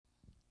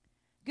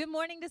Good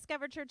morning,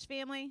 Discover Church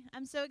family.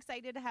 I'm so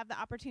excited to have the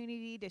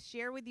opportunity to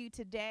share with you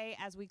today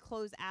as we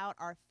close out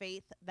our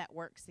Faith That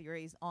Works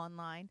series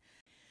online.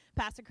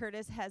 Pastor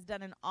Curtis has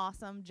done an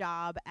awesome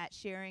job at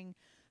sharing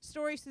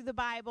stories through the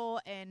Bible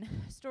and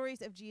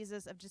stories of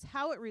Jesus, of just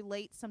how it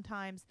relates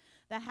sometimes,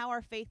 that how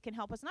our faith can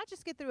help us not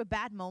just get through a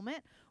bad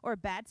moment or a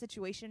bad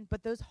situation,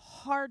 but those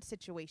hard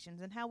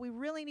situations, and how we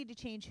really need to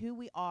change who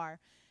we are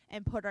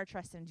and put our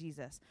trust in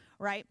Jesus,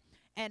 right?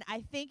 And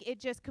I think it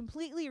just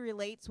completely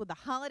relates with the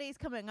holidays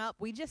coming up.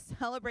 We just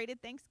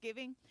celebrated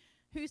Thanksgiving.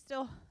 Who's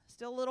still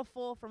a little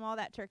full from all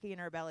that turkey in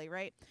our belly,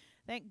 right?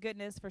 Thank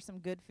goodness for some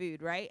good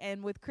food, right?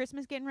 And with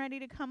Christmas getting ready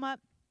to come up,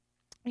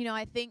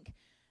 I think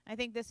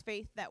this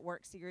Faith That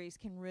Works series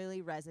can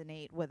really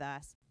resonate with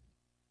us.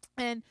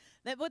 And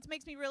that what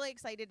makes me really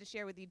excited to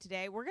share with you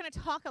today. We're going to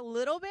talk a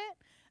little bit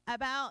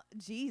about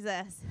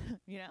Jesus,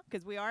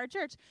 because we are a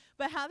church,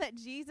 but how that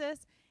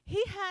Jesus,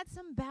 he had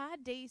some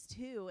bad days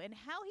too, and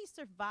how he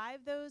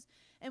survived those,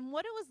 and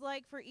what it was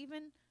like for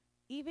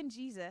even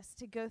Jesus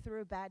to go through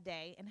a bad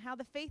day, and how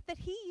the faith that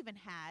he even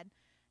had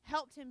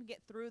helped him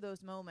get through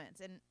those moments.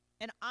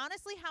 And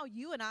honestly, how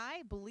you and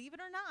I, believe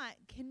it or not,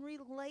 can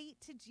relate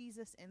to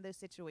Jesus in those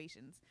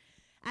situations.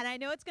 And I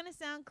know it's going to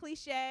sound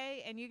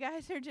cliche, and you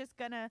guys are just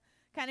going to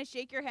kind of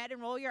shake your head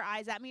and roll your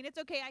eyes at me. And it's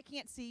okay, I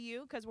can't see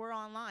you because we're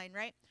online,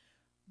 right?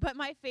 But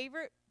my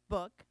favorite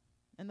book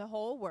in the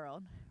whole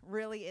world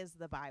really is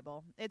the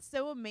Bible. It's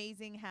so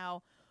amazing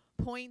how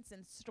points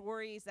and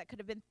stories that could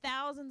have been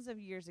thousands of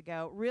years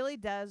ago really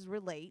does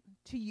relate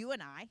to you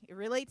and I. It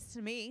relates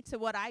to me, to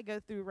what I go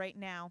through right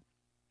now.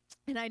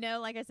 And I know,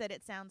 like I said,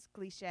 it sounds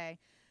cliche,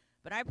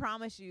 but I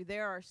promise you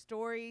there are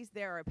stories,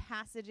 there are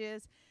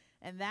passages,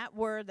 and that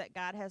word that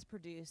God has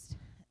produced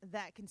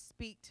that can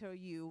speak to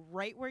you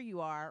right where you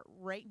are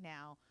right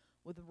now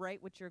with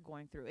right what you're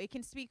going through. It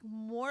can speak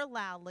more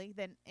loudly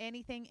than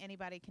anything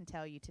anybody can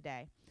tell you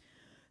today.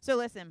 So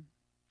listen,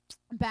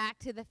 back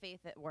to the faith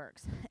that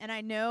works. And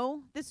I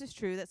know this is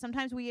true, that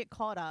sometimes we get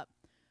caught up,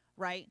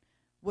 right,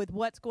 with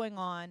what's going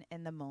on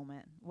in the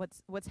moment,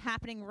 what's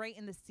happening right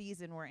in the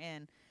season we're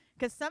in.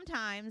 Because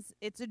sometimes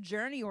it's a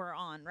journey we're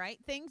on, right?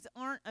 Things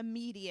aren't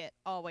immediate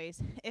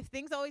always. If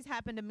things always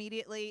happened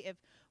immediately, if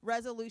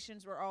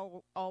resolutions were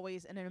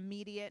always an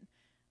immediate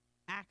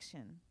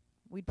action,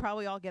 we'd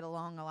probably all get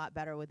along a lot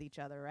better with each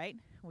other, right?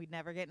 We'd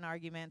never get in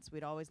arguments.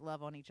 We'd always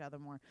love on each other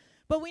more.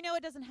 But we know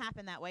it doesn't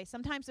happen that way.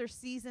 Sometimes there's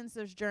seasons,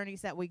 there's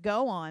journeys that we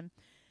go on.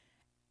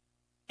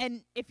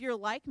 And if you're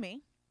like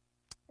me,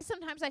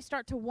 sometimes I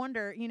start to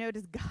wonder,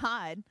 does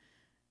God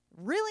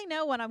really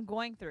know what I'm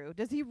going through?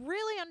 Does he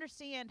really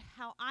understand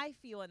how I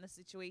feel in the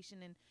situation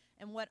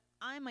and what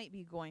I might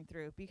be going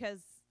through?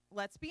 Because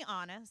let's be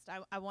honest.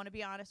 I want to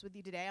be honest with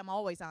you today. I'm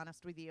always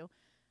honest with you.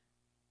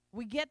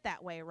 We get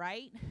that way,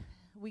 right?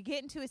 We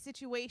get into a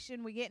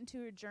situation, we get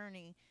into a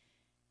journey,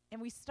 and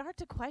we start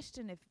to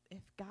question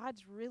if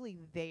God's really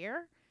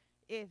there.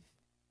 If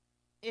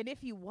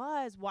he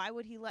was, why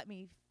would he let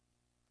me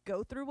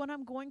go through what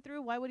I'm going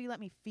through? Why would he let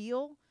me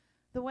feel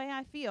the way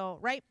I feel,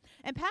 right?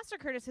 And Pastor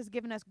Curtis has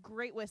given us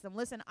great wisdom.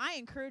 Listen, I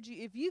encourage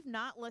you, if you've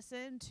not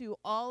listened to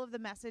all of the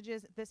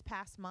messages this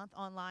past month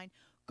online,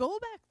 go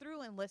back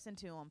through and listen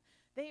to them.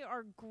 They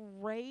are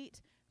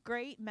great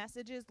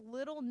messages,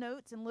 little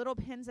notes and little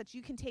pins that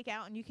you can take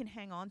out and you can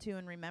hang on to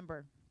and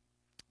remember,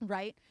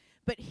 right?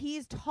 But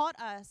he's taught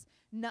us,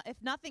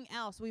 if nothing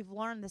else, we've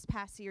learned this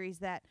past series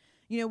that,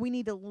 we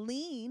need to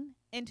lean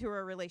into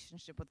a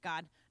relationship with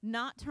God,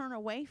 not turn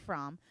away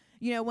from,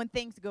 when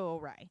things go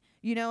awry.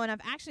 And I've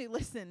actually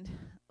listened,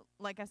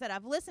 like I said,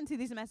 I've listened to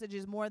these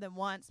messages more than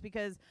once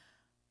because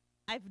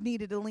I've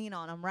needed to lean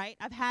on them, right?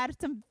 I've had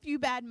some few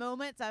bad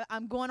moments.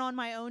 I'm going on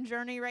my own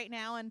journey right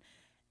now,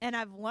 and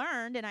I've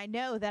learned, and I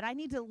know that I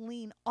need to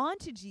lean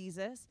onto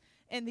Jesus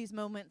in these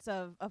moments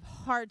of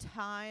hard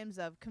times,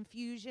 of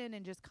confusion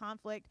and just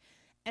conflict,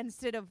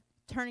 instead of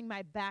turning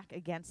my back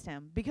against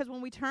him. Because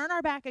when we turn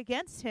our back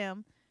against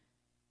him,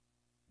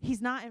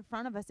 he's not in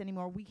front of us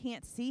anymore. We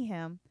can't see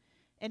him,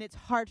 and it's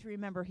hard to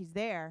remember he's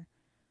there.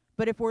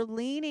 But if we're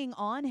leaning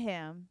on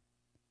him,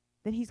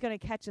 then he's going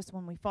to catch us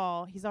when we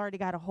fall. He's already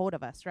got a hold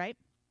of us, right?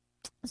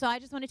 So I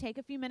just want to take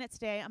a few minutes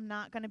today. I'm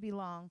not going to be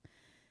long.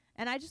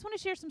 And I just want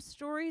to share some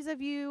stories with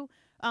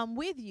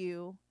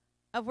you,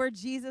 of where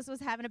Jesus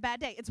was having a bad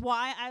day. It's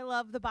why I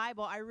love the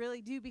Bible. I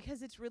really do,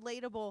 because it's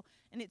relatable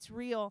and it's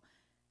real.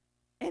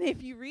 And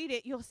if you read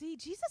it, you'll see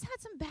Jesus had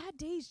some bad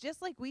days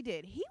just like we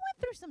did. He went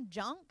through some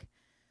junk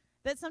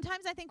that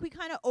sometimes I think we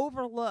kind of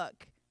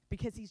overlook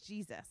because he's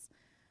Jesus.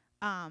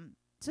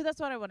 So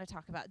that's what I want to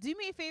talk about. Do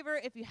me a favor,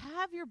 if you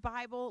have your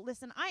Bible,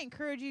 listen, I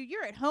encourage you,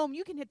 you're at home,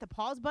 you can hit the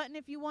pause button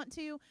if you want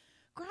to.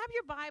 Grab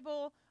your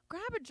Bible,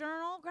 grab a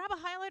journal, grab a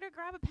highlighter,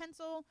 grab a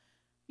pencil.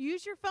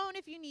 Use your phone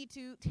if you need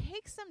to.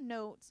 Take some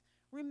notes.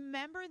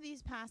 Remember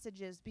these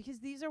passages, because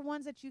these are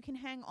ones that you can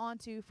hang on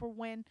to for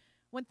when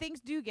things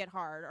do get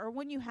hard, or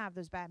when you have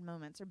those bad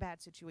moments or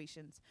bad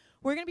situations.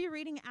 We're going to be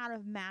reading out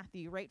of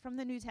Matthew, right from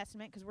the New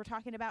Testament, because we're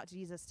talking about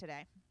Jesus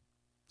today.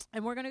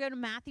 And we're going to go to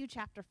Matthew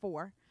chapter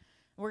 4.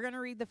 We're going to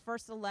read the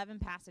first 11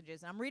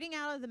 passages. I'm reading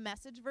out of the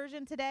Message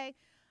version today.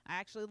 I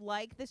actually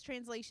like this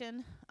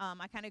translation.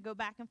 I kind of go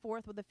back and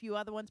forth with a few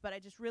other ones, but I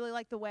just really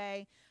like the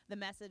way the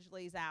Message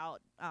lays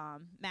out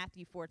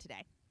Matthew 4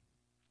 today.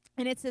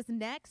 And it says,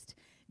 "Next,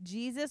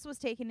 Jesus was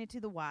taken into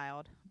the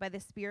wild by the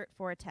Spirit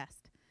for a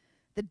test.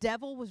 The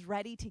devil was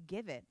ready to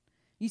give it.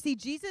 You see,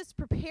 Jesus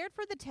prepared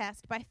for the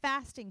test by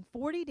fasting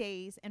 40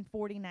 days and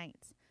 40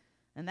 nights.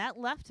 And that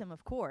left him,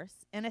 of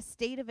course, in a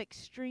state of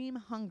extreme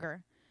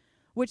hunger,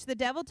 which the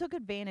devil took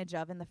advantage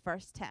of in the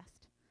first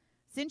test.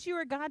 Since you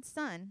are God's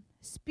son,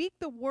 speak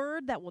the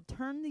word that will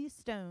turn these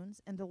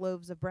stones into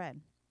loaves of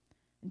bread."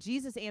 And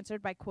Jesus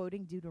answered by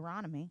quoting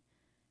Deuteronomy.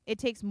 "It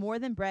takes more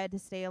than bread to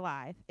stay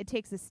alive. It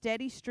takes a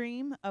steady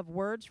stream of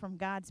words from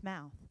God's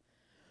mouth."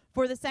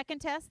 For the second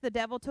test, the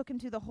devil took him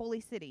to the holy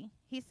city.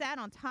 He sat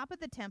on top of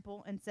the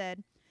temple and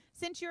said,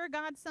 "Since you're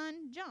God's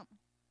son, jump."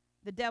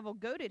 The devil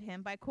goaded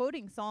him by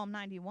quoting Psalm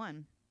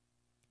 91.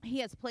 "He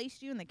has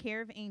placed you in the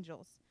care of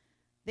angels.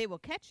 They will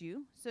catch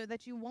you so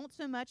that you won't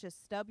so much as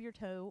stub your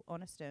toe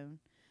on a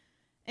stone."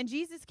 And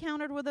Jesus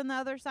countered with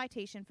another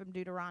citation from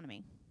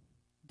Deuteronomy.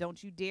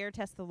 "Don't you dare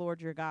test the Lord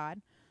your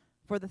God."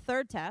 For the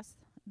third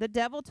test, the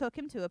devil took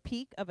him to a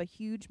peak of a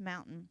huge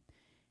mountain.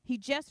 He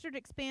gestured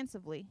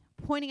expansively,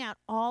 pointing out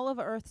all of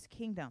earth's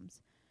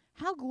kingdoms,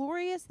 how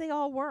glorious they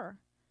all were.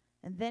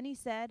 And then he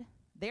said,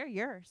 "They're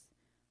yours,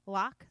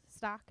 lock,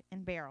 stock,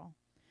 and barrel.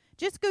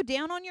 Just go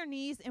down on your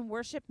knees and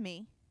worship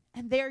me,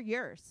 and they're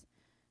yours."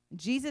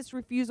 Jesus'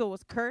 refusal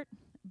was curt.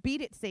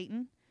 "Beat it,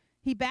 Satan."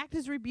 He backed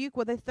his rebuke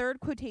with a third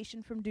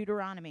quotation from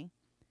Deuteronomy.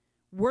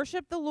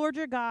 "Worship the Lord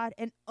your God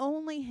and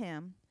only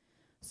him.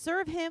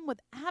 Serve him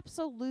with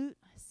absolute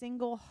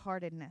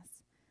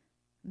single-heartedness."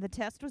 The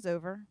test was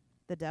over.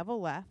 The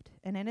devil left,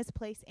 and in his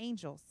place,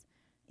 angels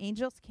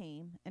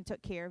came and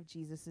took care of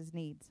Jesus'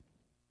 needs.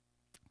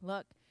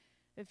 Look,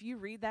 if you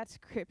read that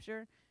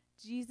scripture,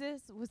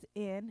 Jesus was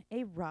in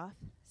a rough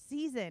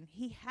season.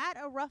 He had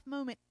a rough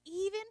moment,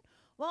 even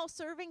while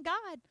serving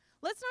God.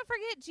 Let's not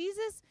forget,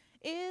 Jesus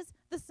is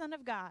the Son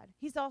of God.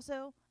 He's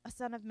also a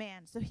Son of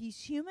Man. So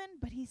he's human,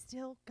 but he's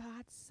still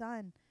God's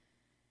Son.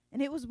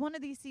 And it was one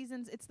of these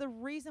seasons. It's the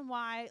reason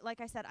why, like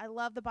I said, I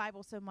love the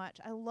Bible so much.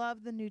 I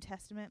love the New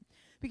Testament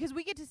because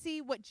we get to see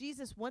what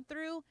Jesus went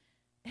through,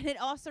 and it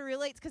also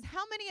relates. Because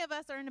how many of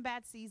us are in a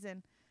bad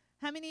season?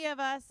 How many of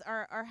us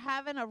are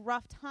having a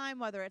rough time,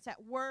 whether it's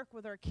at work,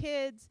 with our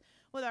kids,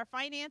 with our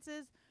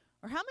finances?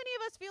 Or how many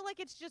of us feel like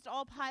it's just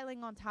all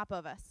piling on top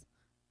of us?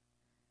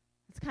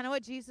 It's kind of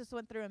what Jesus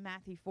went through in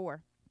Matthew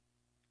 4.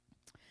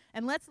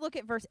 And let's look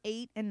at verse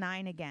 8 and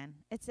 9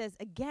 again. It says,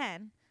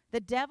 "Again, the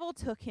devil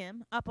took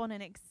him up on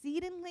an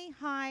exceedingly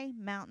high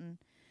mountain,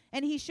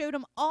 and he showed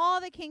him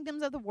all the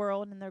kingdoms of the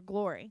world and their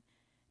glory.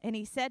 And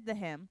he said to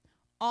him,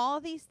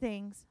 'All these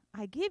things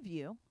I give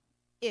you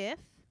if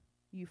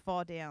you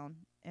fall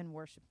down and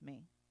worship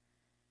me.'"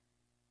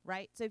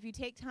 Right? So if you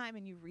take time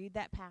and you read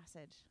that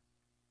passage,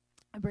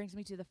 it brings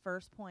me to the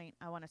first point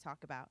I want to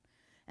talk about.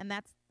 And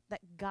that's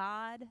that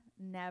God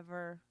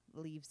never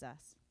leaves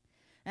us.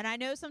 And I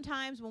know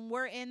sometimes when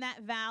we're in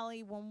that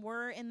valley, when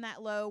we're in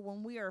that low,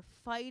 when we are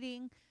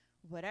fighting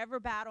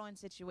whatever battle and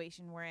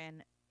situation we're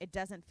in, it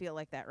doesn't feel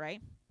like that,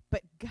 right?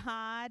 But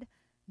God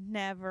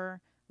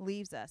never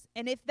leaves us.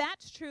 And if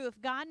that's true, if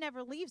God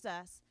never leaves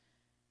us,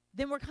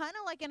 then we're kind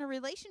of like in a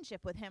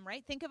relationship with him,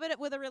 right? Think of it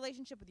with a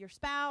relationship with your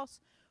spouse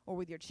or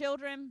with your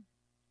children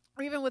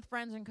or even with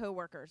friends and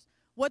coworkers.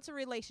 What's a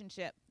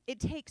relationship? It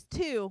takes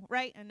two,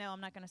 right? And no, I'm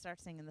not going to start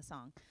singing the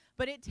song.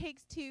 But it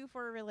takes two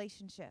for a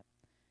relationship.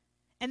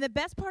 And the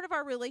best part of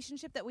our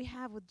relationship that we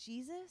have with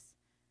Jesus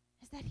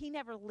is that he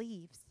never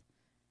leaves.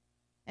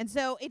 And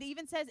so it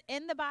even says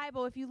in the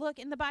Bible, if you look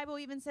in the Bible,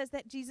 even says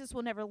that Jesus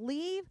will never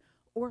leave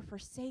or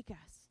forsake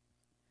us.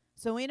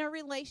 So in a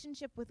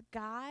relationship with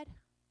God,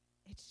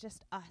 it's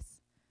just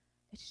us.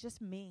 It's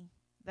just me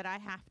that I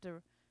have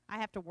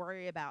to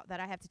worry about, that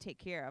I have to take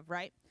care of,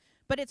 right?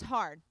 But it's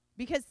hard.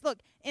 Because,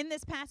 look, in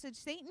this passage,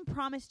 Satan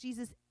promised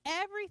Jesus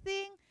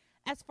everything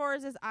as far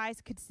as his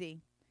eyes could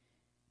see.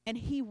 And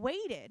he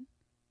waited.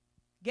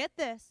 Get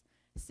this.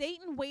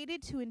 Satan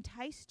waited to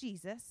entice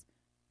Jesus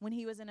when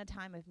he was in a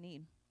time of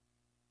need.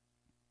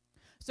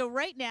 So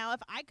right now,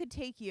 if I could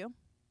take you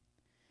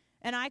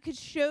and I could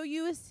show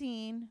you a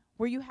scene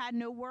where you had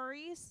no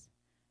worries,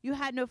 you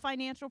had no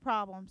financial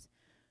problems,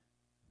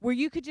 where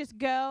you could just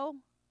go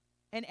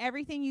and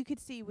everything you could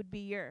see would be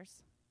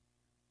yours.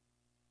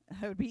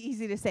 It would be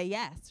easy to say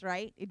yes,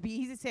 right? It'd be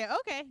easy to say,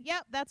 okay,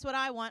 yep, that's what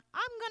I want.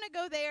 I'm going to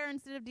go there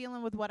instead of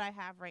dealing with what I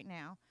have right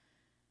now.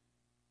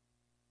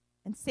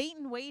 And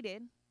Satan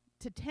waited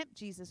to tempt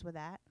Jesus with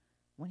that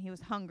when he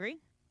was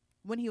hungry,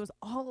 when he was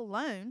all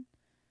alone,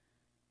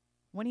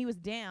 when he was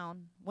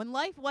down, when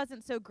life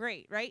wasn't so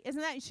great, right?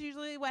 Isn't that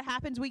usually what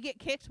happens? We get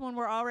kicked when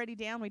we're already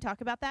down. We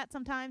talk about that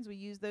sometimes. We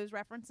use those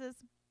references.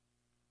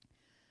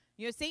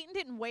 You know, Satan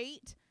didn't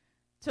wait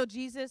till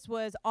Jesus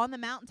was on the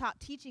mountaintop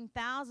teaching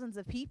thousands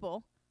of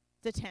people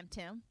to tempt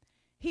him.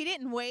 He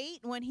didn't wait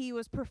when he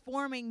was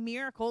performing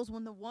miracles,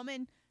 when the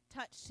woman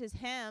touched his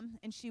hem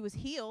and she was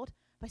healed,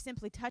 by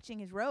simply touching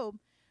his robe.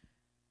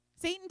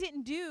 Satan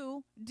didn't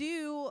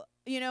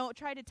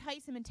try to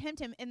entice him and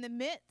tempt him in the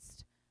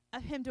midst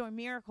of him doing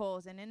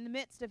miracles and in the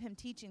midst of him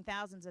teaching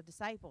thousands of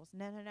disciples.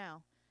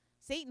 No.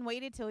 Satan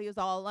waited till he was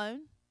all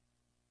alone,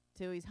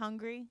 till he's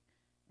hungry,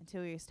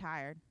 until he was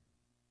tired.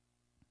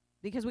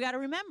 Because we got to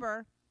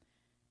remember,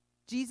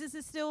 Jesus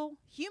is still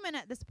human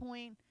at this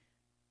point,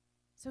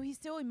 so he's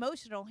still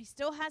emotional. He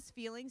still has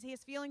feelings. He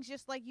has feelings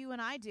just like you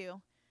and I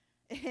do.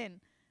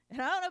 And I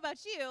don't know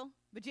about you,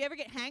 but you ever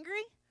get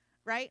hangry?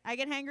 Right? I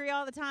get hangry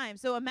all the time.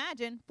 So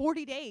imagine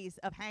 40 days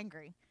of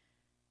hangry.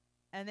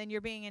 And then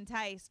you're being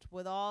enticed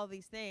with all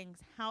these things.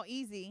 How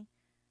easy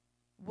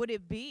would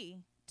it be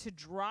to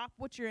drop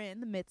what you're in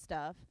the midst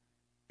of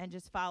and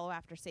just follow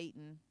after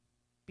Satan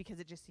because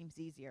it just seems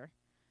easier?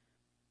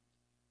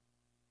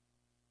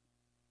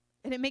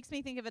 And it makes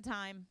me think of a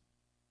time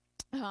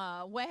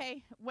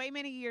way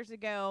many years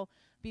ago,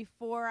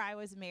 before I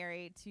was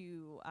married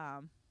to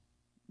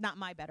not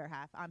my better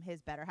half, I'm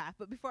his better half,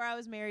 but before I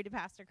was married to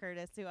Pastor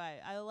Curtis, who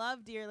I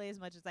love dearly as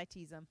much as I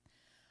tease him.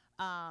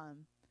 I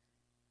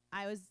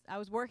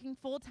was working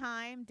full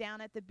time down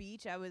at the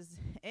beach. I was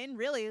in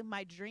really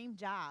my dream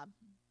job,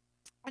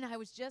 and I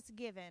was just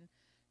given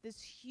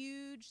this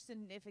huge,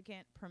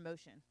 significant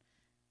promotion.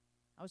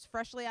 I was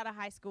freshly out of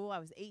high school. I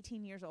was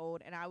 18 years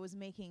old, and I was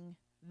making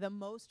the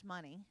most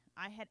money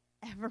I had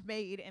ever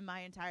made in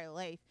my entire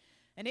life.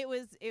 And it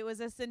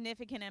was a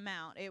significant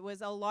amount. It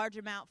was a large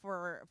amount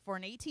for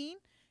an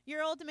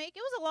 18-year-old to make.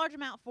 It was a large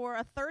amount for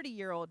a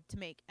 30-year-old to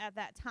make at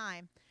that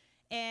time.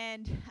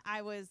 And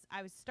I was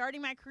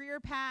starting my career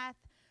path.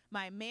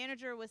 My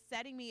manager was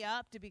setting me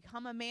up to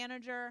become a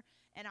manager,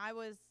 and I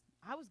was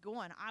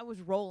going. I was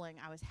rolling.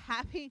 I was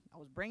happy. I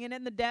was bringing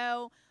in the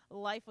dough.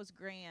 Life was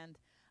grand.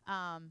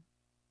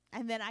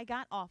 And then I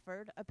got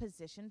offered a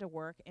position to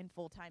work in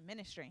full-time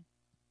ministry,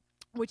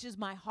 which is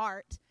my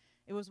heart.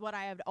 It was what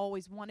I had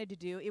always wanted to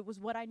do. It was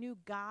what I knew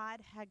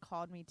God had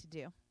called me to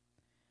do.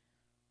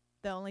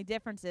 The only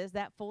difference is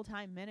that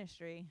full-time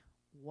ministry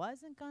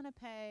wasn't going to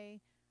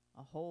pay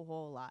a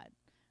whole lot.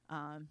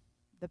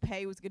 The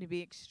pay was going to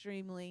be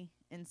extremely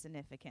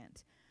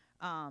insignificant.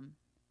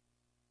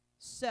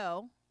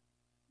 So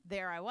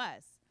there I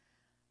was.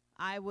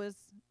 I was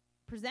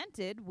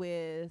presented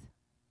with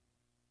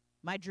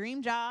my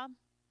dream job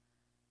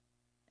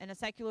in a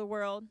secular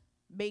world,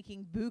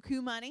 making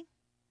buku money.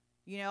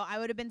 You know, I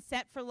would have been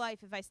set for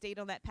life if I stayed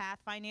on that path.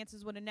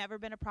 Finances would have never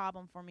been a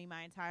problem for me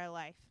my entire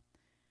life.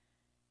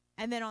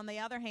 And then on the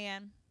other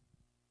hand,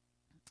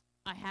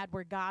 I had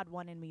where God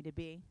wanted me to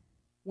be,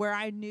 where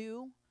I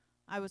knew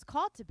I was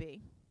called to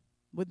be,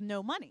 with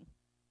no money,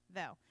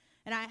 though.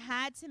 And I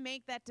had to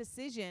make that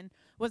decision.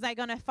 Was I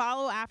going to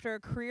follow after a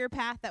career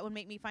path that would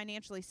make me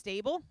financially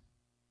stable,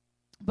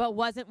 but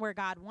wasn't where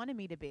God wanted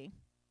me to be?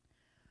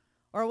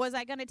 Or was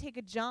I going to take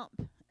a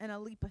jump and a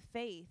leap of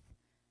faith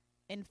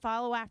and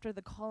follow after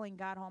the calling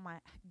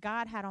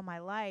God had on my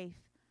life,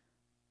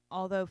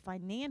 although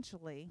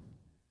financially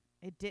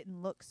it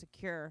didn't look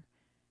secure,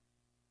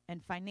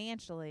 and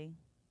financially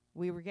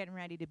we were getting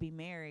ready to be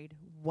married,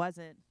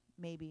 wasn't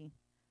maybe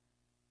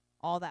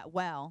all that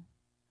well.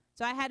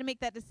 So I had to make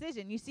that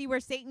decision. You see where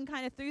Satan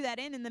kind of threw that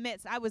in the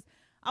midst. I was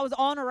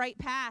on a right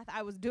path.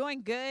 I was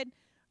doing good.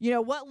 You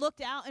know, what looked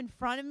out in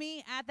front of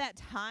me at that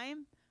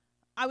time,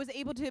 I was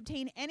able to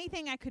obtain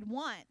anything I could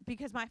want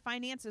because my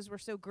finances were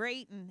so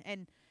great,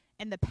 and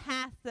the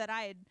path that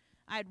I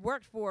had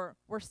worked for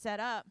were set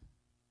up.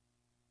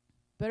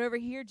 But over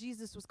here,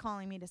 Jesus was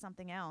calling me to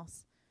something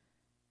else.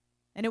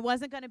 And it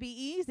wasn't going to be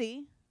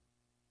easy.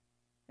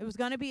 It was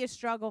going to be a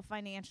struggle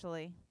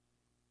financially.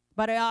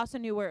 But I also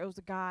knew where it was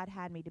God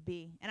had me to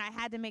be. And I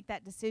had to make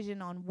that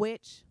decision on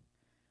which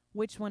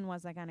one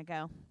was I going to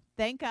go.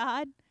 Thank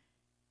God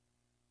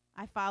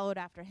I followed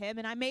after him,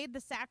 and I made the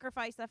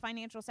sacrifice, the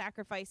financial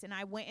sacrifice, and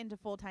I went into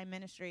full-time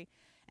ministry.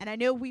 And I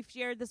know we've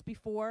shared this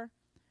before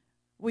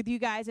with you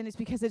guys, and it's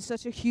because it's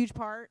such a huge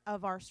part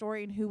of our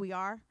story and who we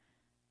are.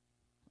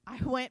 I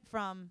went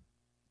from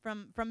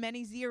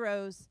many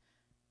zeros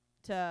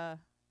to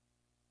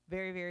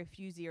very, very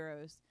few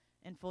zeros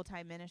in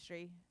full-time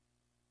ministry.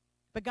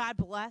 But God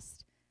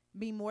blessed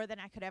me more than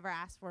I could ever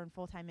ask for in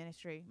full-time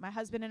ministry. My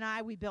husband and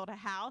I, we built a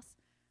house.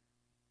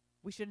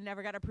 We should have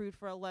never got approved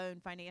for a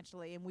loan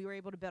financially, and we were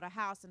able to build a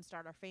house and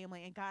start our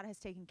family, and God has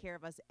taken care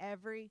of us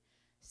every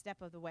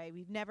step of the way.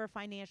 We've never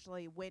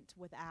financially went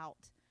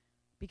without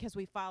because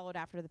we followed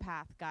after the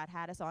path God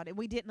had us on, and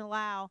we didn't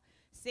allow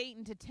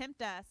Satan to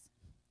tempt us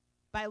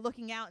by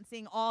looking out and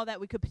seeing all that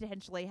we could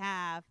potentially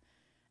have.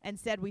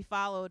 Instead, we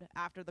followed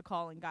after the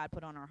calling God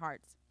put on our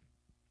hearts.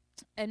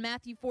 And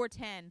Matthew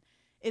 4:10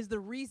 is the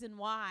reason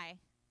why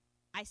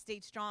I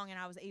stayed strong and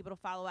I was able to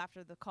follow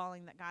after the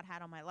calling that God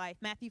had on my life.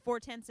 Matthew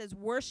 4:10 says,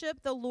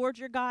 "Worship the Lord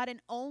your God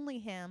and only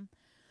him.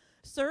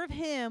 Serve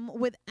him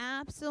with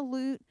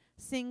absolute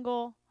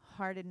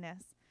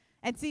single-heartedness."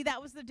 And see,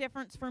 that was the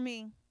difference for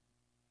me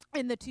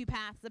in the two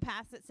paths, the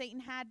path that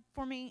Satan had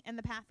for me and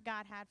the path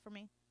God had for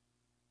me.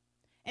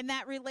 And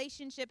that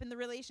relationship and the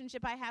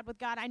relationship I had with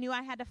God, I knew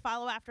I had to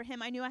follow after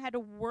him. I knew I had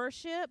to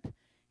worship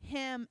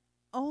him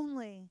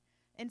only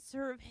and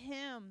serve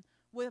him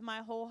with my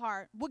whole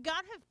heart? Would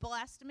God have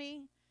blessed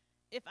me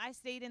if I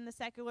stayed in the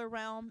secular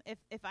realm,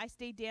 if I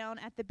stayed down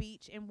at the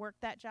beach and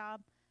worked that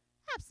job?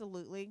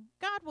 Absolutely.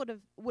 God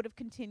would have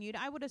continued.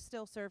 I would have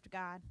still served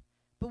God,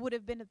 but would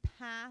have been a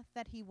path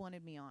that he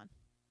wanted me on.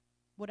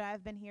 Would I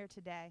have been here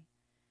today?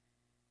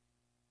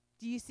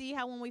 Do you see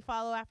how when we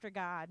follow after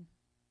God,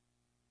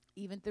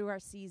 even through our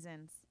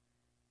seasons,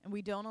 and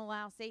we don't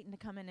allow Satan to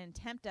come in and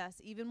tempt us,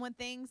 even when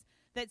things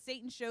that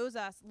Satan shows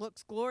us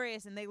looks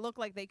glorious and they look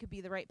like they could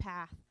be the right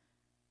path,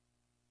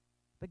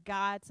 but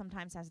God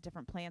sometimes has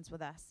different plans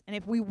with us. And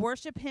if we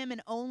worship him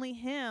and only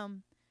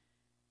him,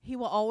 he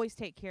will always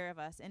take care of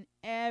us in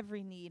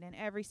every need, in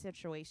every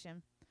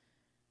situation.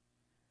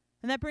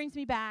 And that brings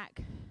me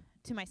back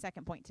to my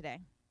second point today.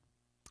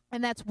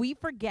 And that's, we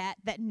forget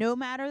that no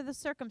matter the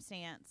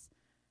circumstance,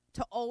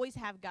 to always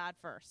have God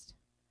first,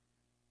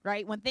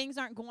 right? When things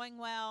aren't going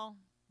well,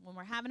 when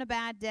we're having a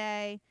bad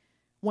day,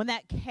 when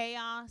that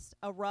chaos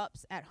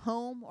erupts at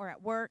home or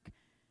at work,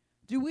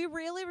 do we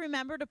really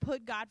remember to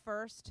put God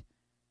first?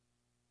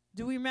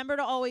 Do we remember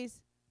to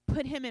always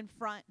put him in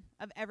front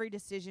of every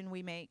decision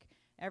we make,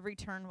 every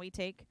turn we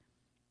take?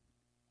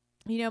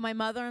 You know, my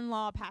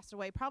mother-in-law passed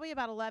away probably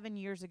about 11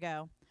 years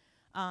ago.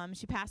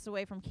 She passed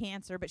away from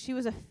cancer, but she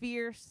was a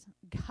fierce,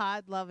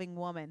 God-loving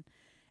woman.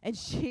 And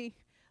she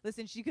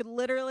could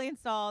literally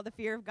install the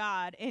fear of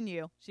God in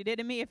you. She did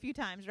in me a few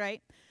times,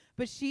 right?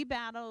 But she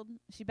battled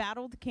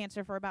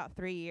cancer for about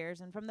 3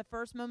 years. And from the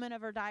first moment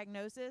of her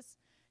diagnosis,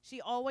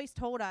 she always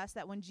told us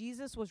that when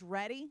Jesus was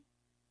ready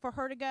for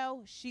her to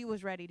go, she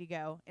was ready to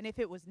go. And if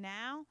it was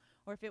now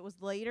or if it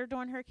was later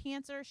during her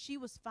cancer, she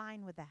was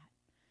fine with that.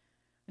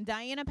 And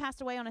Diana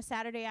passed away on a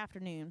Saturday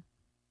afternoon.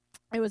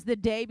 It was the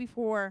day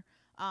before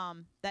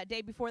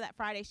that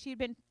Friday. She'd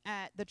been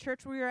at the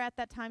church we were at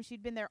that time.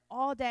 She'd been there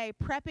all day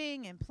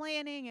prepping and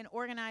planning and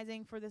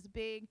organizing for this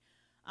big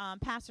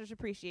pastor's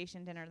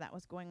appreciation dinner that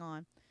was going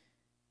on.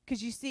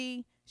 Because you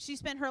see, she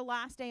spent her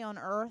last day on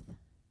earth.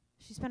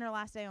 She spent her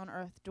last day on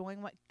earth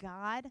doing what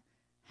God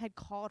had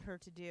called her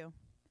to do.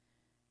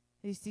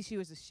 You see, she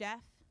was a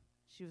chef.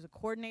 She was a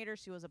coordinator.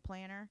 She was a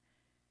planner.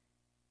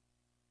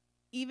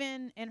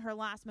 Even in her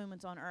last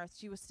moments on earth,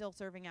 she was still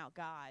serving out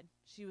God.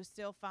 She was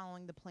still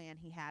following the plan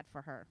he had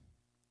for her.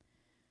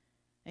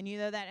 And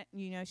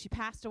she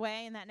passed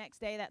away, and that next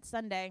day, that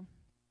Sunday,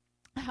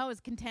 I was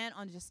content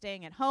on just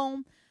staying at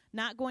home,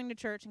 not going to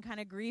church, and kind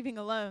of grieving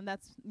alone.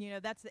 That's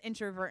the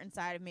introvert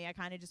inside of me. I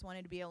kind of just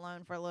wanted to be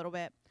alone for a little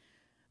bit.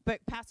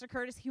 But Pastor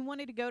Curtis, he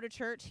wanted to go to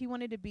church. He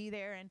wanted to be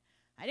there, and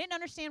I didn't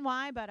understand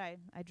why, but I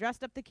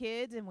dressed up the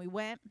kids, and we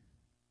went.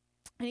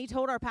 And he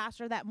told our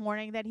pastor that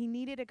morning that he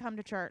needed to come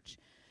to church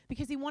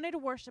because he wanted to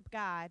worship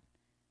God.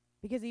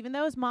 Because even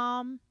though his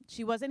mom,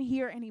 she wasn't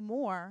here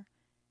anymore,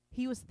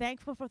 he was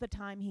thankful for the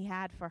time he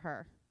had for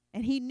her.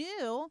 And he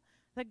knew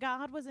that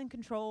God was in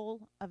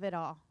control of it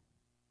all.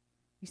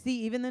 You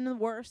see, even in the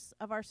worst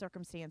of our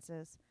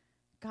circumstances,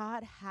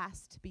 God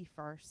has to be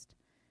first.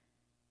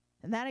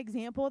 And that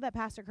example that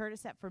Pastor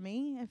Curtis set for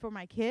me and for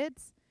my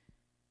kids,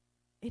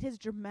 it has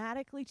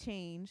dramatically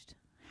changed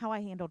how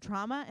I handle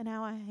trauma and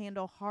how I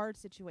handle hard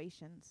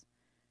situations.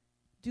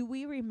 Do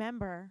we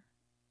remember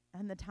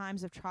in the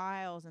times of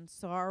trials and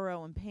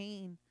sorrow and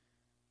pain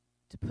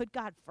to put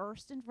God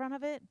first in front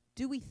of it?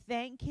 Do we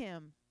thank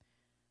him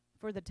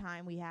for the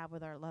time we have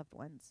with our loved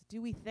ones?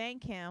 Do we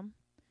thank him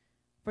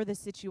for the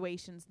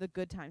situations, the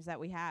good times that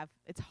we have?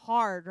 It's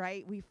hard,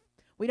 right?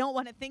 We don't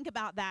want to think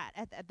about that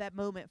at that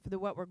moment for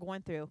what we're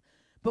going through.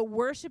 But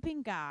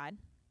worshiping God,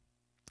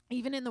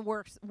 even in the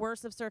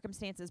worst of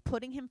circumstances,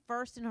 putting him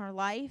first in our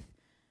life,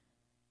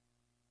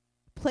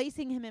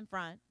 placing him in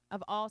front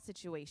of all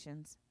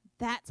situations,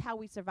 that's how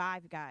we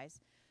survive,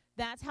 guys.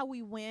 That's how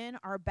we win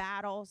our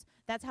battles.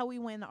 That's how we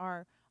win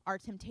our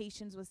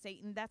temptations with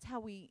Satan. That's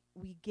how we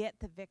get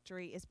the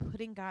victory, is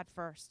putting God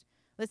first.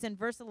 Listen,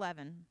 verse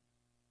 11.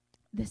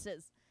 This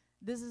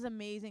is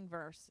amazing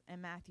verse in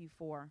Matthew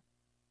 4.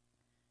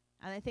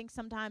 And I think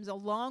sometimes,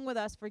 along with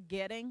us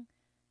forgetting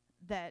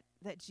that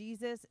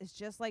Jesus is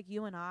just like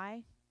you and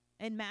I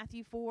in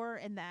Matthew 4,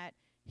 and that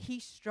he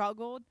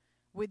struggled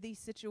with these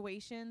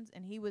situations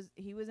and he was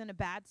in a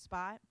bad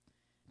spot,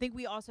 I think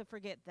we also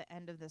forget the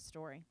end of this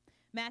story.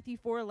 Matthew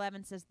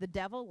 4:11 says, the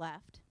devil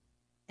left,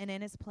 and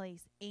in his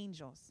place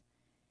angels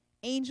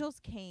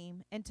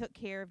came and took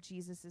care of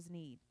Jesus'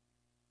 need.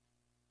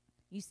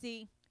 You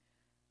see,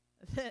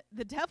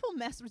 the devil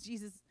messed with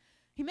Jesus.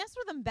 He messed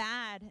with him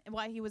bad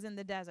while he was in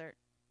the desert.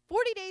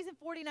 40 days and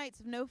 40 nights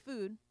of no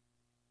food,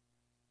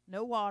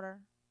 no water,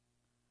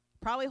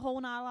 probably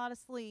not a lot of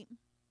sleep.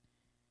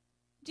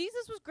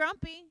 Jesus was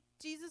grumpy.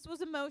 Jesus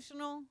was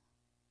emotional.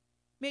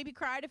 Maybe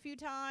cried a few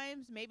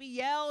times. Maybe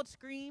yelled,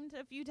 screamed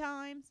a few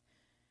times.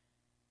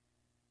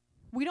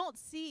 We don't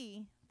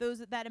see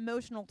that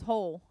emotional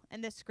toll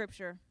in this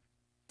scripture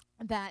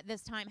that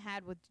this time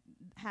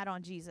had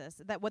on Jesus,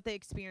 that what the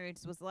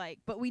experience was like.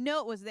 But we know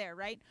it was there,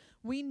 right?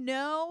 We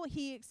know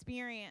he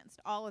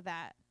experienced all of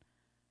that.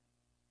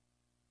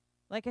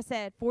 Like I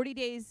said, 40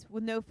 days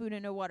with no food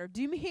and no water.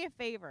 Do me a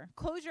favor.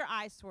 Close your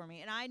eyes for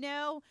me. And I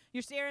know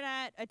you're staring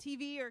at a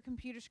TV or a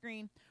computer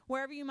screen,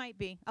 wherever you might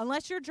be.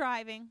 Unless you're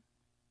driving.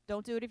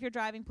 Don't do it if you're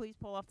driving. Please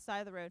pull off the side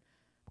of the road.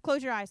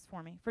 Close your eyes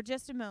for me for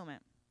just a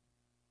moment.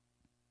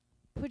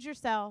 Put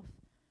yourself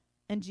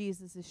in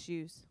Jesus'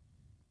 shoes.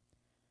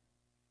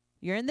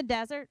 You're in the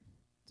desert,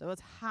 so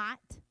it's hot.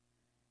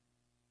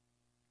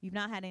 You've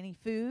not had any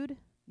food.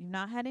 You've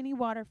not had any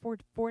water for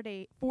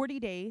 40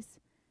 days.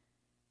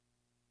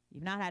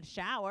 You've not had a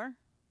shower.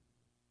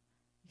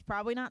 You've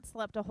probably not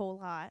slept a whole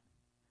lot.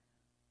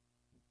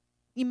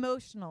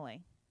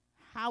 Emotionally,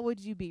 how would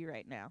you be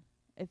right now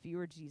if you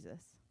were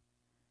Jesus?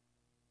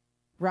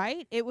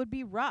 Right? It would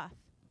be rough.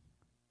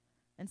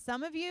 And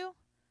some of you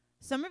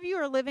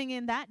are living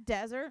in that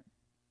desert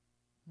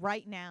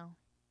right now,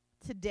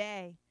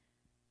 today.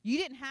 You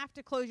didn't have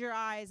to close your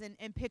eyes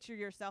and picture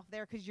yourself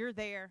there, because you're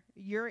there.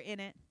 You're in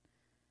it.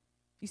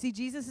 You see,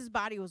 Jesus'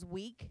 body was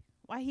weak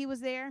while he was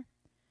there.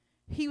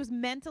 He was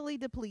mentally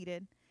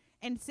depleted,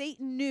 and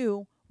Satan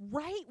knew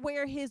right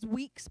where his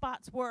weak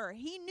spots were.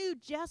 He knew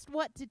just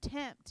what to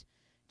tempt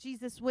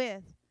Jesus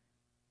with.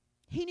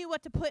 He knew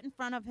what to put in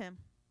front of him,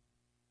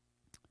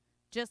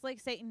 just like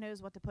Satan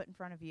knows what to put in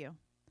front of you.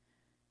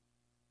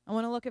 I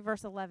want to look at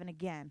verse 11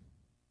 again.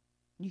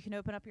 You can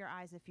open up your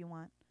eyes if you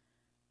want,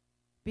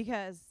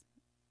 because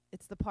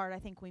it's the part I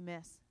think we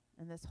miss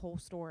in this whole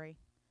story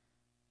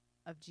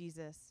of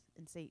Jesus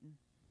and Satan.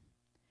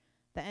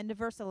 The end of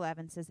verse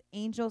 11 says,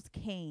 angels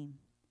came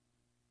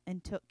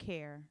and took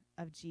care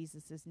of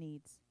Jesus'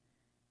 needs.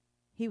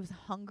 He was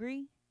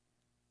hungry.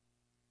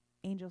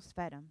 Angels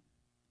fed him.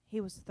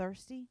 He was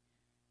thirsty.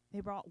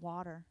 They brought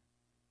water.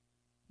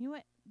 You know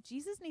what?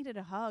 Jesus needed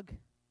a hug.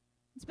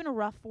 It's been a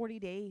rough 40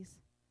 days.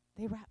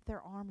 They wrapped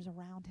their arms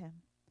around him.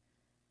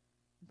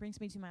 It brings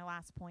me to my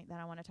last point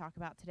that I want to talk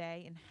about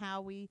today, and how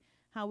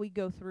we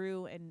go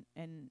through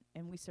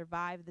and we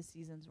survive the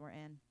seasons we're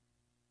in.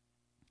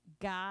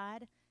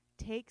 God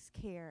takes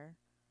care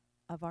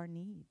of our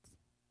needs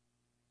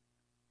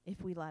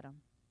if we let him.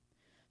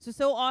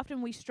 So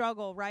often we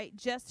struggle, right,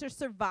 just to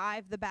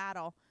survive the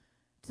battle,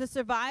 to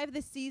survive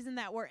the season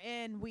that we're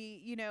in.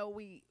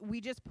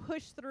 We just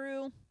push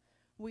through.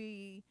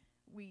 We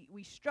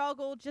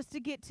struggle just to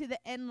get to the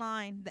end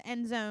line, the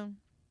end zone,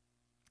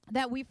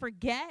 that we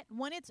forget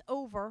when it's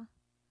over.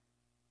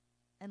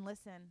 And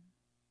listen,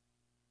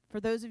 for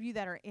those of you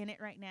that are in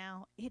it right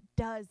now, it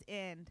does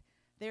end.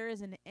 There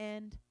is an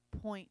end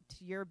point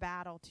to your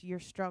battle, to your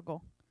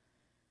struggle.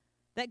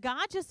 That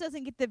God just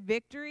doesn't get the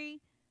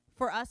victory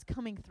for us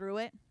coming through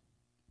it,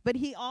 but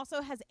he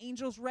also has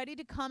angels ready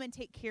to come and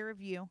take care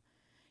of you.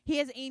 He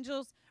has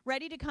angels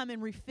ready to come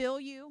and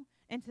refill you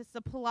and to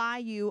supply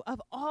you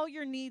of all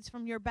your needs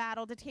from your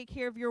battle, to take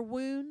care of your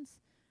wounds,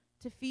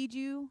 to feed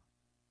you,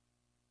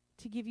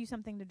 to give you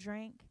something to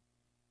drink.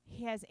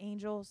 He has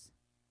angels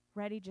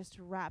ready just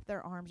to wrap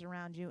their arms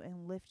around you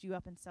and lift you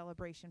up in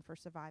celebration for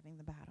surviving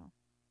the battle.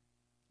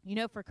 You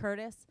know, for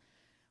Curtis,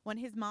 when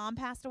his mom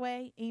passed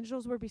away,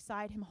 angels were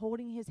beside him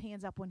holding his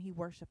hands up when he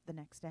worshiped the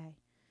next day.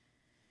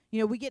 You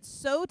know, we get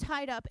so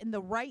tied up in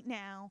the right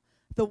now,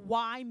 the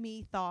why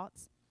me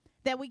thoughts,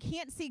 that we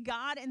can't see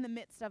God in the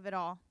midst of it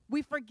all.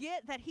 We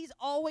forget that he's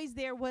always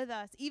there with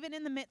us, even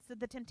in the midst of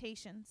the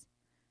temptations.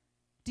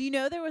 Do you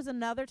know there was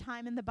another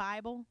time in the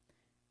Bible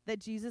that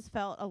Jesus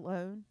felt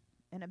alone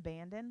and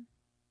abandoned?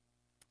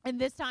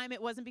 And this time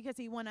it wasn't because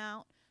he went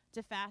out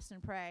to fast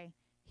and pray.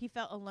 He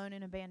felt alone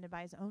and abandoned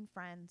by his own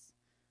friends,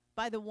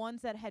 by the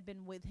ones that had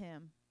been with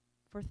him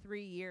for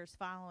 3 years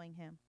following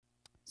him.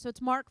 So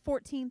it's Mark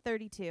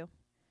 14:32.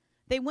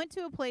 They went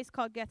to a place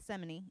called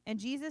Gethsemane, and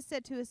Jesus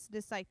said to his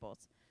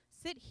disciples,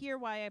 "Sit here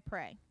while I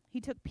pray."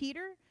 He took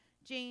Peter,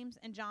 James,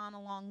 and John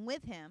along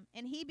with him,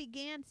 and he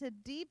began to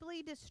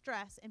deeply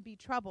distress and be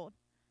troubled.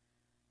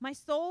 "My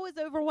soul is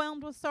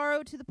overwhelmed with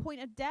sorrow to the point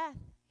of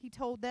death," he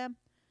told them.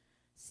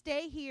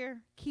 "Stay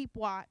here, keep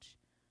watch."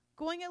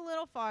 Going a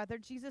little farther,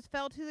 Jesus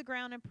fell to the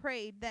ground and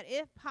prayed that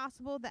if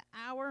possible, the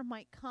hour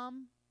might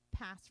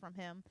pass from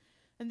him.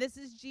 And this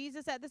is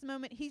Jesus at this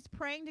moment. He's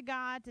praying to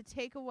God to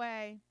take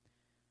away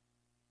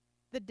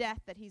the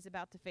death that he's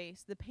about to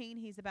face, the pain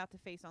he's about to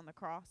face on the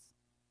cross.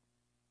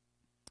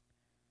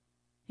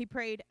 He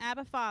prayed,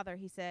 "Abba, Father,"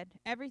 he said,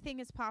 "everything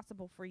is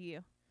possible for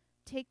you.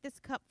 Take this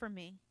cup from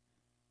me,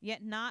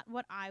 yet not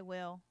what I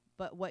will,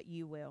 but what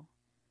you will."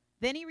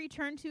 Then he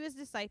returned to his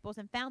disciples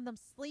and found them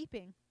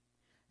sleeping.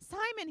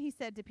 "Simon," he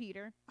said to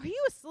Peter, "are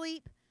you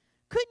asleep?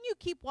 Couldn't you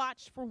keep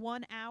watch for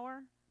 1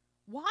 hour?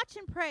 Watch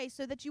and pray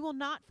so that you will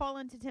not fall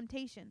into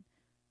temptation.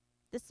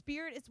 The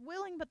spirit is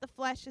willing, but the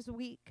flesh is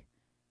weak."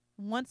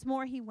 Once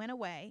more he went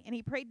away, and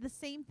he prayed the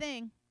same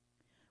thing.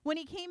 When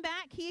he came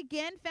back, he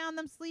again found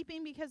them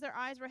sleeping because their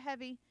eyes were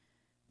heavy.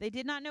 They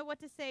did not know what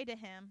to say to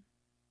him.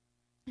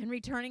 And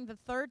returning the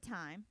third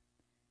time,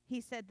 he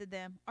said to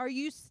them, "Are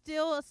you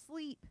still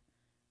asleep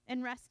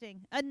and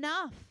resting?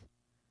 Enough!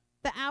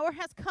 The hour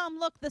has come.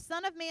 Look, the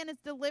Son of Man is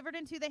delivered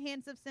into the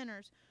hands of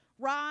sinners.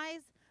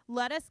 Rise,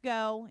 let us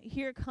go.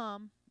 Here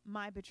come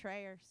my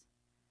betrayers."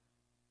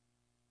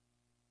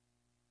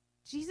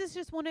 Jesus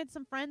just wanted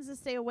some friends to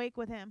stay awake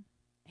with him.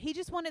 He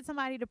just wanted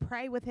somebody to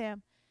pray with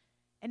him.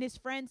 And his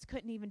friends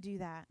couldn't even do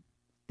that.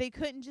 They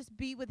couldn't just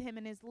be with him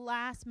in his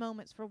last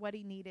moments for what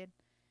he needed.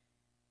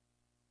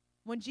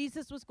 When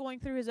Jesus was going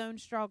through his own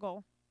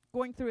struggle,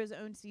 going through his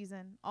own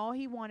season, all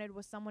he wanted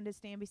was someone to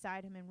stand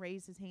beside him and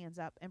raise his hands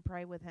up and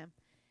pray with him.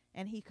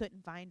 And he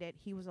couldn't find it.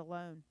 He was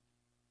alone.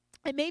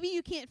 And maybe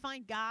you can't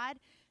find God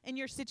in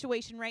your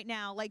situation right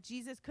now, like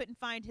Jesus couldn't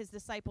find his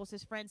disciples,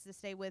 his friends to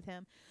stay with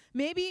him.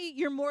 Maybe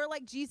you're more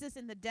like Jesus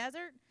in the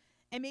desert,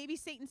 and maybe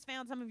Satan's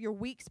found some of your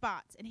weak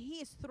spots, and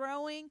he is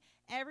throwing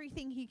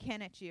everything he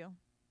can at you.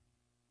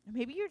 Or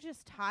maybe you're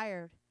just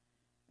tired,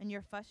 and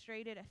you're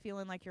frustrated at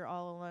feeling like you're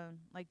all alone,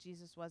 like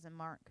Jesus was in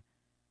Mark.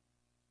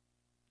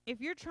 If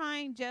you're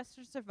trying just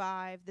to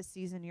survive the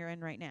season you're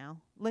in right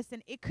now,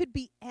 listen, it could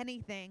be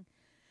anything.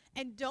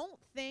 And don't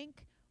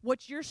think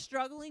what you're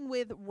struggling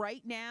with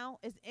right now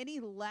is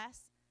any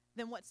less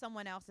than what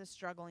someone else is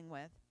struggling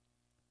with.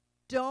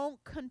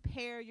 Don't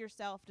compare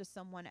yourself to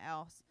someone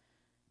else,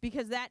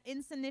 because that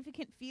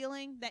insignificant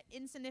feeling, that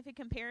insignificant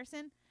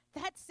comparison,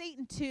 that's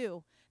Satan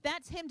too.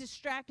 That's him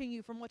distracting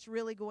you from what's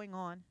really going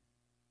on.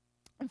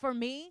 And for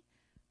me,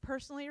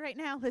 personally right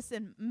now,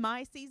 listen,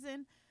 my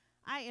season,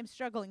 I am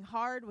struggling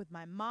hard with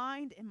my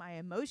mind and my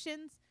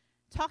emotions.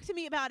 Talk to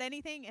me about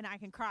anything and I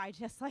can cry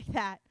just like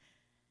that.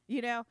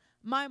 You know,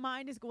 my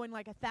mind is going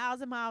like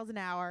 1,000 miles an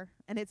hour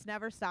and it's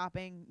never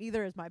stopping.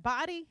 Neither is my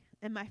body.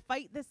 And my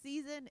fight this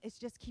season is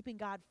just keeping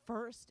God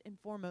first and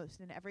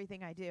foremost in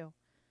everything I do.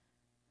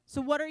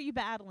 So what are you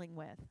battling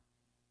with?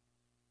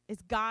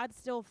 Is God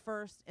still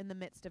first in the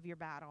midst of your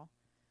battle?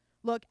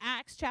 Look,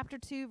 Acts chapter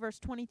 2, verse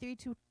 23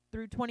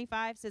 through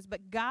 25 says,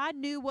 "But God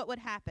knew what would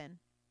happen,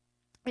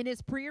 and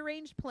his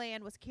prearranged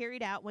plan was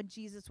carried out when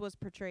Jesus was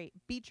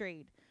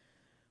betrayed.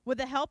 With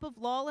the help of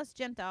lawless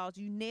Gentiles,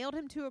 you nailed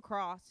him to a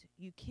cross,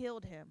 you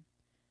killed him.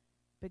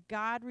 But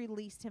God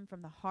released him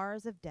from the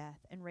horrors of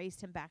death and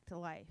raised him back to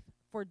life,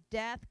 for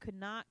death could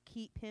not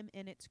keep him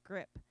in its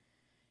grip."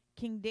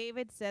 King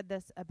David said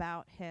this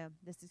about him.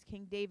 This is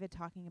King David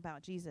talking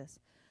about Jesus.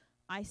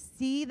 "I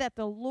see that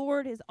the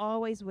Lord is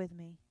always with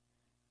me.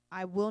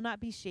 I will not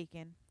be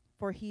shaken,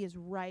 for he is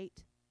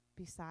right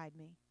beside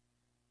me."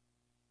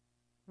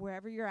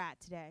 Wherever you're at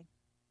today,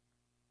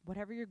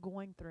 whatever you're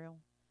going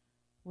through,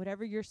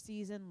 whatever your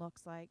season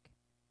looks like,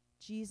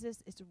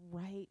 Jesus is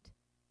right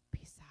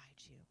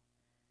beside you.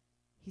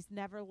 He's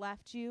never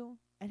left you,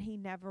 and he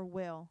never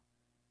will.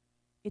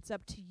 It's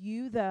up to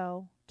you,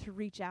 though, to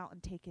reach out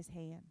and take his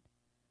hand.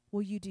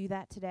 Will you do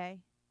that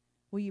today?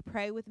 Will you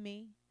pray with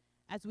me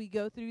as we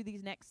go through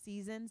these next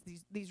seasons,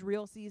 these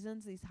real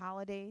seasons, these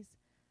holidays,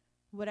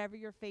 whatever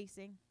you're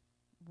facing,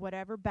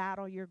 whatever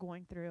battle you're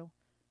going through?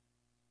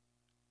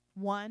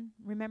 1,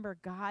 remember,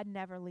 God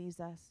never leaves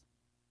us.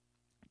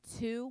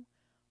 2,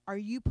 are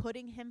you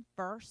putting him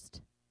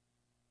first?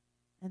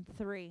 And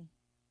 3,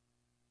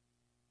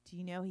 do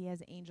you know he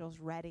has angels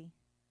ready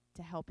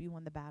to help you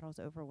when the battle's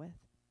over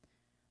with?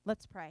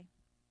 Let's pray.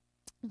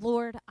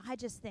 Lord, I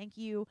just thank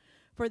you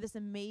for this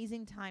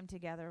amazing time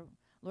together,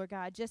 Lord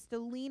God, just to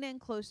lean in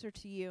closer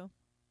to you.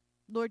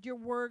 Lord, your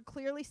word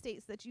clearly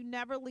states that you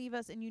never leave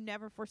us and you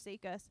never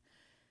forsake us.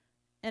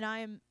 And I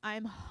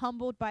am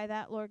humbled by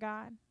that, Lord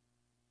God.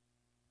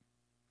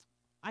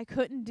 I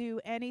couldn't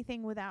do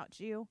anything without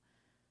you.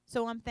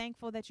 So I'm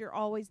thankful that you're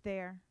always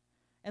there.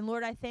 And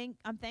Lord,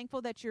 I'm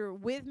thankful that you're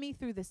with me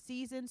through the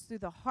seasons, through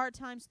the hard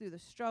times, through the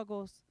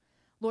struggles.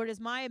 Lord,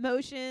 as my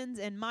emotions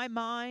and my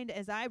mind,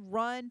 as I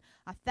run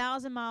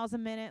 1,000 miles a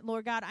minute,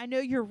 Lord God, I know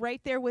you're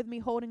right there with me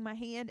holding my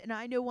hand. And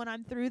I know when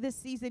I'm through this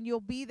season, you'll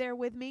be there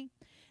with me.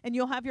 And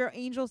you'll have your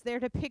angels there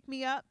to pick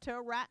me up,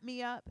 to wrap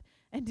me up,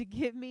 and to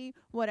give me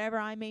whatever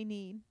I may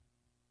need.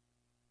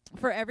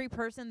 For every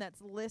person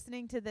that's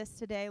listening to this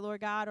today,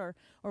 Lord God, or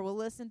will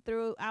listen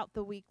throughout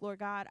the week, Lord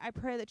God, I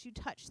pray that you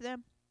touch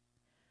them.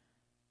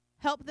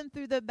 Help them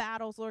through the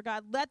battles, Lord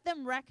God. Let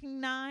them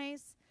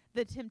recognize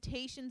the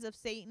temptations of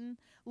Satan.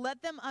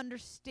 Let them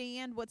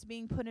understand what's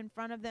being put in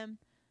front of them.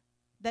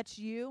 That's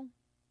you,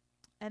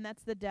 and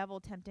that's the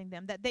devil tempting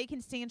them. That they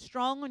can stand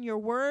strong on your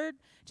word,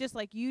 just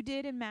like you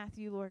did in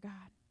Matthew, Lord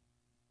God.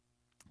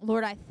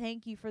 Lord, I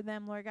thank you for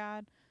them, Lord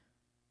God.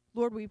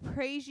 Lord, we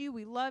praise you.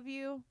 We love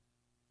you.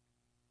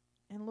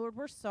 And Lord,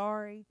 we're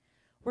sorry.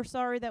 We're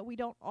sorry that we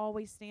don't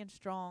always stand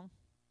strong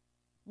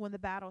when the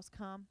battles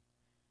come.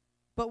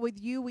 But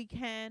with you, we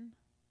can.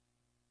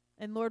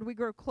 And Lord, we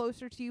grow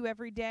closer to you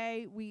every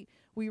day. We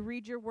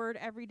read your word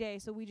every day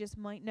so we just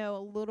might know a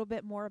little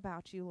bit more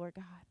about you, Lord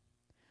God.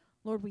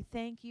 Lord, we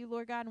thank you,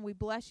 Lord God, and we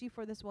bless you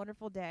for this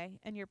wonderful day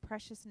in your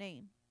precious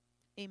name.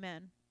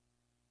 Amen.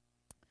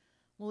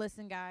 Well,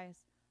 listen, guys,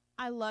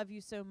 I love you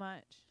so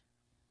much.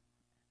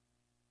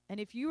 And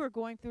if you are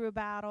going through a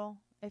battle,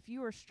 if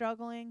you are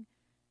struggling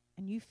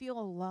and you feel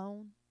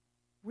alone,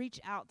 reach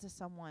out to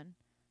someone.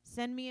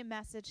 Send me a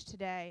message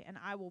today, and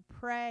I will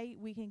pray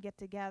we can get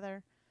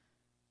together,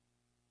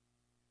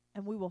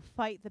 and we will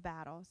fight the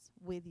battles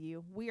with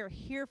you. We are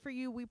here for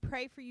you. We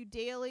pray for you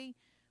daily.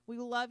 We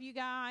love you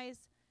guys.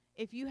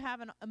 If you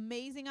have an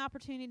amazing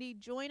opportunity,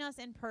 join us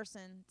in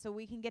person so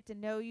we can get to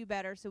know you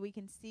better, so we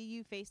can see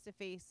you face to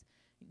face,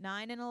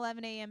 9 and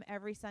 11 a.m.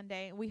 every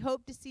Sunday. We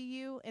hope to see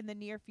you in the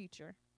near future.